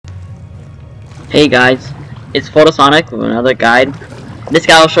Hey guys, it's Photosonic with another guide. This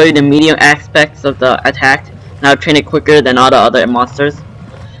guide will show you the medium aspects of the attack and how to train it quicker than all the other monsters.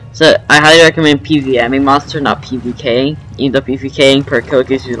 So I highly recommend PvMing monster, not PvKing. Even though PvKing per kill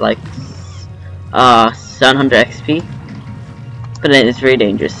gives you like 700 XP, but then it's very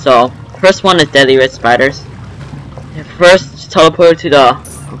dangerous. So first one is deadly red spiders. First teleport to the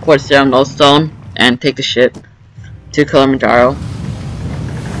Quartz Serum No Stone and take the ship to Kilimanjaro.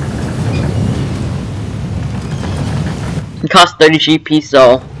 It costs 30 GP,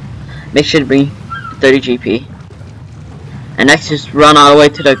 so make sure to bring 30 GP. And next, just run all the way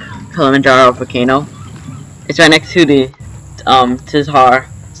to the Kilimanjaro volcano. It's right next to the Tizhar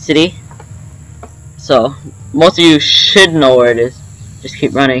city, so most of you should know where it is. Just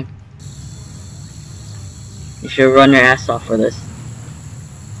keep running. You should run your ass off for this.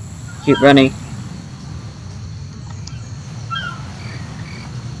 Keep running.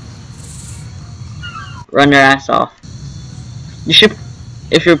 Run your ass off. You should,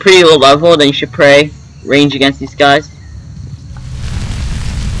 if you're pretty low level, then you should pray range against these guys.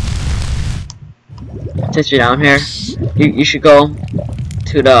 Since you're down here, you should go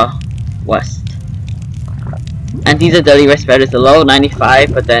to the west. And these are deadly red spiders. The low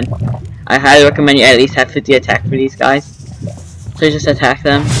 95, but then I highly recommend you at least have 50 attack for these guys. So you just attack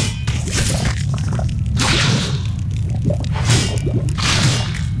them.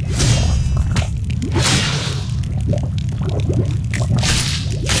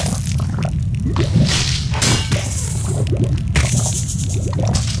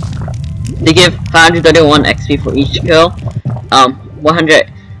 They give 531 XP for each kill.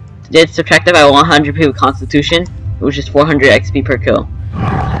 100. They subtract it by 100 people Constitution, which is 400 XP per kill.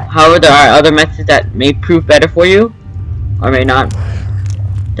 However, there are other methods that may prove better for you, or may not.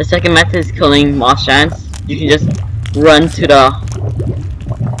 The second method is killing moss giants. You can just run to the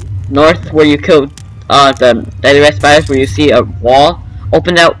north where you killed the deadly red spiders, where you see a wall.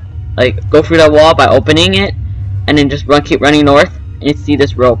 Open that, like go through that wall by opening it, and then just run, keep running north, and you see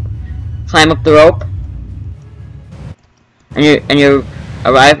this rope. Climb up the rope, and you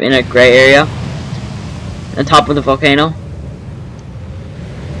arrive in a gray area on top of the volcano.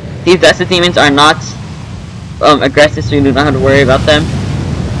 These desert demons are not aggressive, so you do not have to worry about them.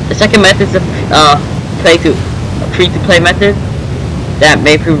 The second method is a free-to-play method that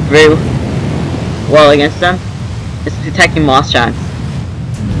may prove very well against them. It's detecting moss giants.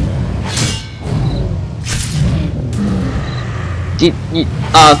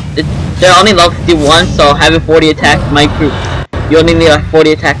 They're only level 51, so having 40 attack might prove you only need like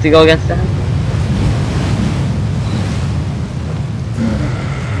 40 attack to go against them.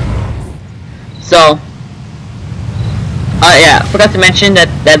 So, yeah, I forgot to mention that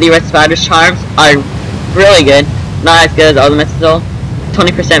deadly red spiders charms are really good. Not as good as other methods though.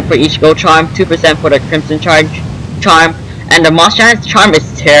 20% for each gold charm, 2% for the crimson charm, and the moss giant's charm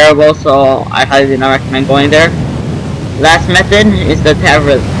is terrible, so I highly do not recommend going there. Last method is the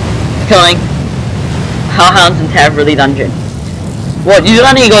killing hellhounds in Taverly Dungeon. Well, you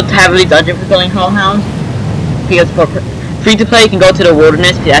don't need to go to Taverly Dungeon for killing hellhounds, because for free to play you can go to the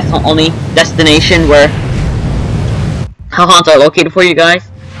wilderness, because that's the only destination where hellhounds are located for you guys.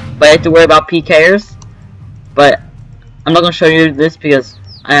 But you have to worry about PKers. But I'm not going to show you this because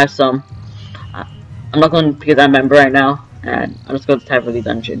I have some. I'm not going to, because I'm a member right now, and I'm just going to Taverly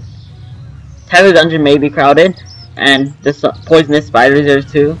Dungeon. Taverly Dungeon may be crowded, and there's poisonous spiders there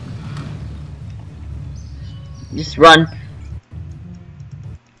too. Just run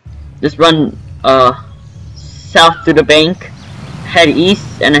south through the bank, head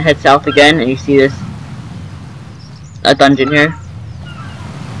east, and then head south again, and you see this dungeon here.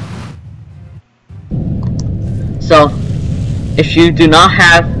 So if you do not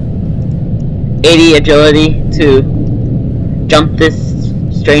have 80 agility to jump this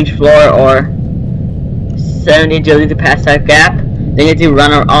strange floor, or 70 agility to pass that gap, then you have to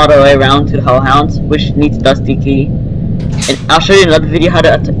run all the way around to the hellhounds, which needs Dusty Key. And I'll show you another video how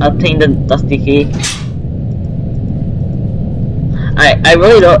to obtain the Dusty Key. I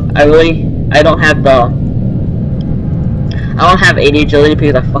don't have 80 agility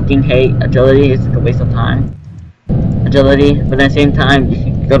because I fucking hate agility. It's like a waste of time. Agility, but at the same time you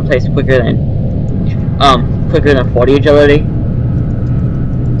can go to place quicker than 40 agility.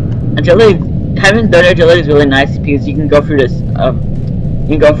 Having 30 agility is really nice because you can go through this. You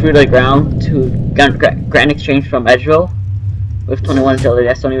can go through the ground to Grand Exchange from Edgeville with 21 agility.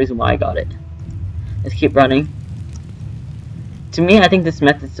 That's the only reason why I got it. Let's keep running. To me, I think this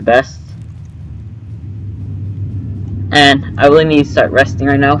method's the best. And I really need to start resting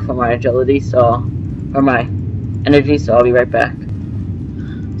right now for my agility, for my energy, so I'll be right back.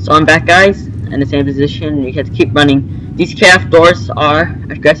 So I'm back, guys, in the same position. You have to keep running. These calf doors are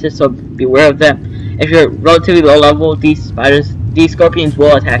aggressive, so beware of them. If you're relatively low level, these scorpions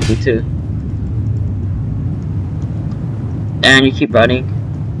will attack you too. And you keep running.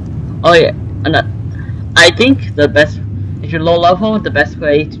 Oh yeah, I think the best, if you're low level, the best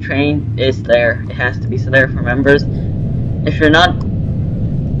way to train is Slayer. It has to be Slayer for members. If you're not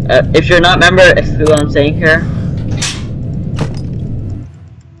member, exclude what I'm saying here.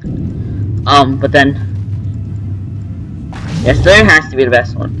 But then, yeah, Slayer has to be the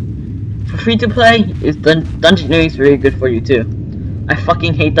best one. For free to play, Dungeoneering is really good for you too. I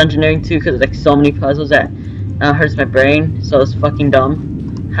fucking hate Dungeoneering too because like so many puzzles that hurts my brain. So it's fucking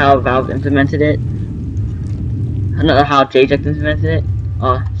dumb how Valve implemented it. I don't know how J-Jack implemented it.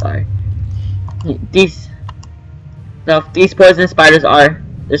 Oh, sorry. These poisonous spiders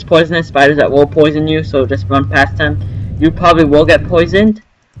there's poisonous spiders that will poison you, so just run past them. You probably will get poisoned,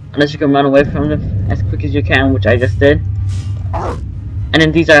 unless you can run away from them as quick as you can, which I just did. And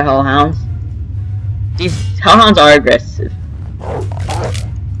then these are hellhounds. These hellhounds are aggressive.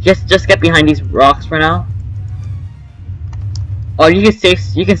 Just get behind these rocks for now. Or you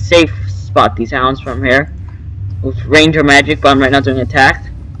can safe spot these hounds from here with range or magic, but I'm right now doing attack.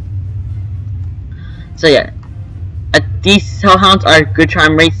 So yeah, these hellhounds are good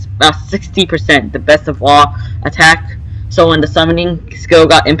charm rates, about 60%, the best of all attack. So when the summoning skill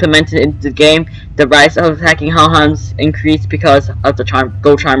got implemented into the game, the rise of attacking hellhounds increased because of the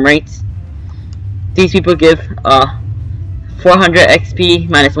gold charm rates. These people give 400 XP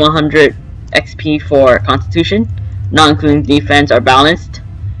minus 100 XP for Constitution, not including defense or balanced.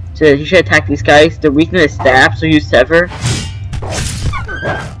 So you should attack these guys. The weakness is stab, so use sever.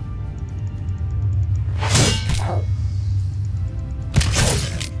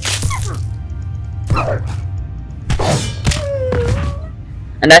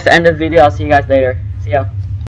 And that's the end of the video. I'll see you guys later. See ya.